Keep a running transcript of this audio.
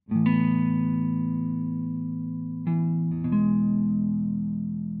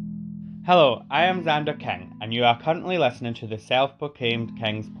Hello, I am Xander King, and you are currently listening to the Self-Proclaimed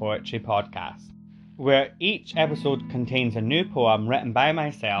King's Poetry Podcast, where each episode contains a new poem written by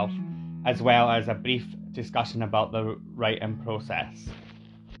myself, as well as a brief discussion about the writing process.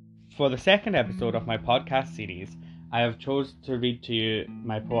 For the second episode of my podcast series, I have chosen to read to you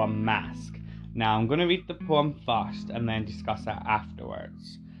my poem Mask. Now, I'm going to read the poem first and then discuss it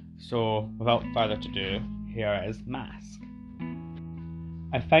afterwards. So, without further ado, here is Mask.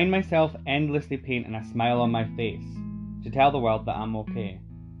 I find myself endlessly painting a smile on my face to tell the world that I'm okay,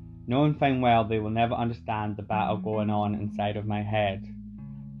 knowing fine well they will never understand the battle going on inside of my head.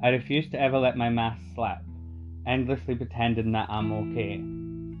 I refuse to ever let my mask slip, endlessly pretending that I'm okay.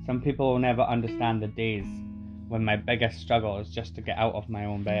 Some people will never understand the days when my biggest struggle is just to get out of my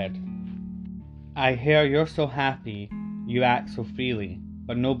own bed. I hear you're so happy, you act so freely,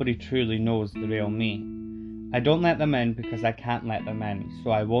 but nobody truly knows the real me. I don't let them in because I can't let them in, so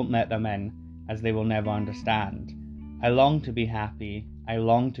I won't let them in, as they will never understand. I long to be happy, I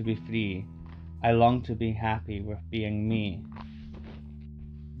long to be free, I long to be happy with being me.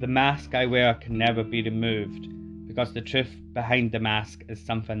 The mask I wear can never be removed, because the truth behind the mask is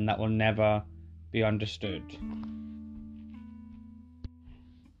something that will never be understood.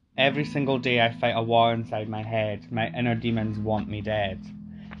 Every single day I fight a war inside my head, my inner demons want me dead.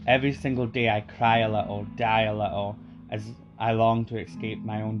 Every single day I cry a little, die a little, as I long to escape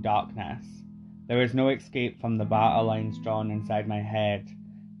my own darkness. There is no escape from the battle lines drawn inside my head.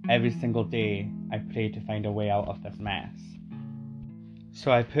 Every single day I pray to find a way out of this mess.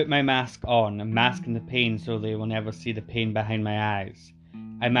 So I put my mask on, masking the pain so they will never see the pain behind my eyes.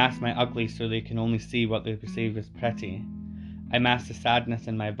 I mask my ugly so they can only see what they perceive as pretty. I mask the sadness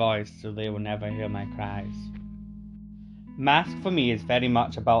in my voice so they will never hear my cries. Mask for me is very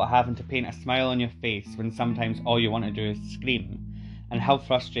much about having to paint a smile on your face when sometimes all you want to do is scream, and how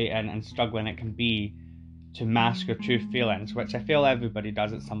frustrating and struggling it can be to mask your true feelings, which I feel everybody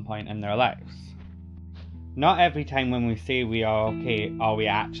does at some point in their lives. Not every time when we say we are okay are we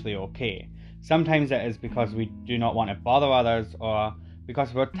actually okay. Sometimes it is because we do not want to bother others, or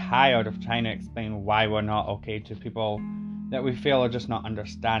because we're tired of trying to explain why we're not okay to people that we feel are just not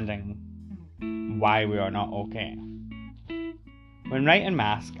understanding why we are not okay. When writing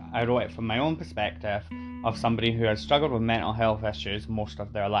Mask, I wrote it from my own perspective of somebody who has struggled with mental health issues most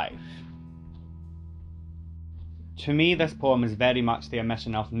of their life. To me, this poem is very much the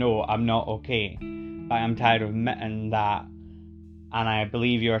admission of no, I'm not okay, but I'm tired of admitting that, and I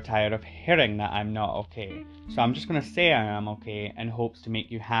believe you're tired of hearing that I'm not okay. So I'm just going to say I am okay in hopes to make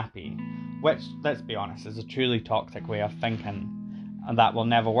you happy, which, let's be honest, is a truly toxic way of thinking, and that will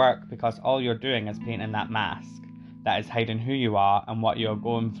never work because all you're doing is painting that mask that is hiding who you are and what you're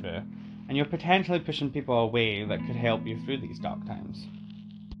going through, and you're potentially pushing people away that could help you through these dark times.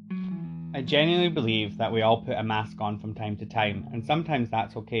 I genuinely believe that we all put a mask on from time to time, and sometimes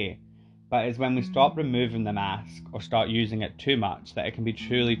that's okay, but it's when we stop removing the mask or start using it too much that it can be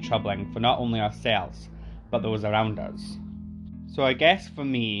truly troubling for not only ourselves, but those around us. So I guess for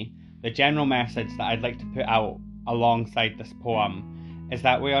me, the general message that I'd like to put out alongside this poem is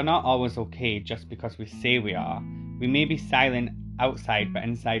that we are not always okay just because we say we are. We may be silent outside, but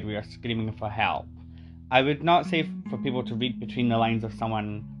inside we are screaming for help. I would not say for people to read between the lines of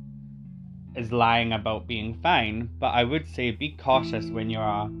someone is lying about being fine, but I would say be cautious when you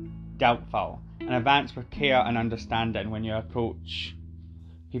are doubtful, and advance with care and understanding when you approach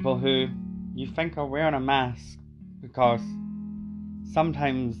people who you think are wearing a mask, because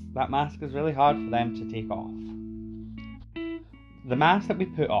sometimes that mask is really hard for them to take off. The mask that we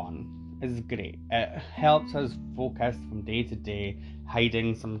put on is great. It helps us focus from day to day,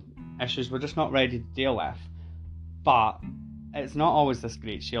 hiding some issues we're just not ready to deal with. But it's not always this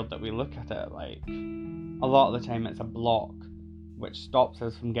great shield that we look at it like. A lot of the time it's a block which stops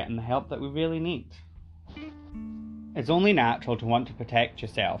us from getting the help that we really need. It's only natural to want to protect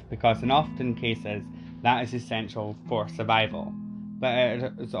yourself because in often cases that is essential for survival. But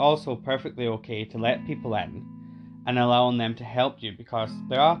it is also perfectly okay to let people in and allowing them to help you, because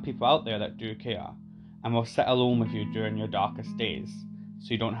there are people out there that do care and will sit alone with you during your darkest days, so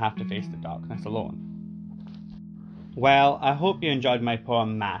you don't have to face the darkness alone. Well, I hope you enjoyed my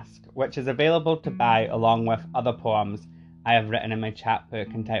poem Mask, which is available to buy along with other poems I have written in my chapbook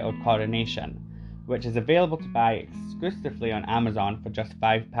entitled Coronation, which is available to buy exclusively on Amazon for just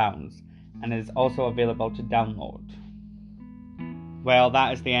 £5 and is also available to download. Well,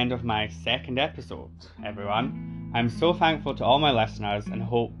 that is the end of my second episode, everyone. I'm so thankful to all my listeners and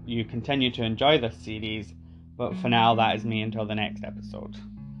hope you continue to enjoy this series, but for now that is me until the next episode.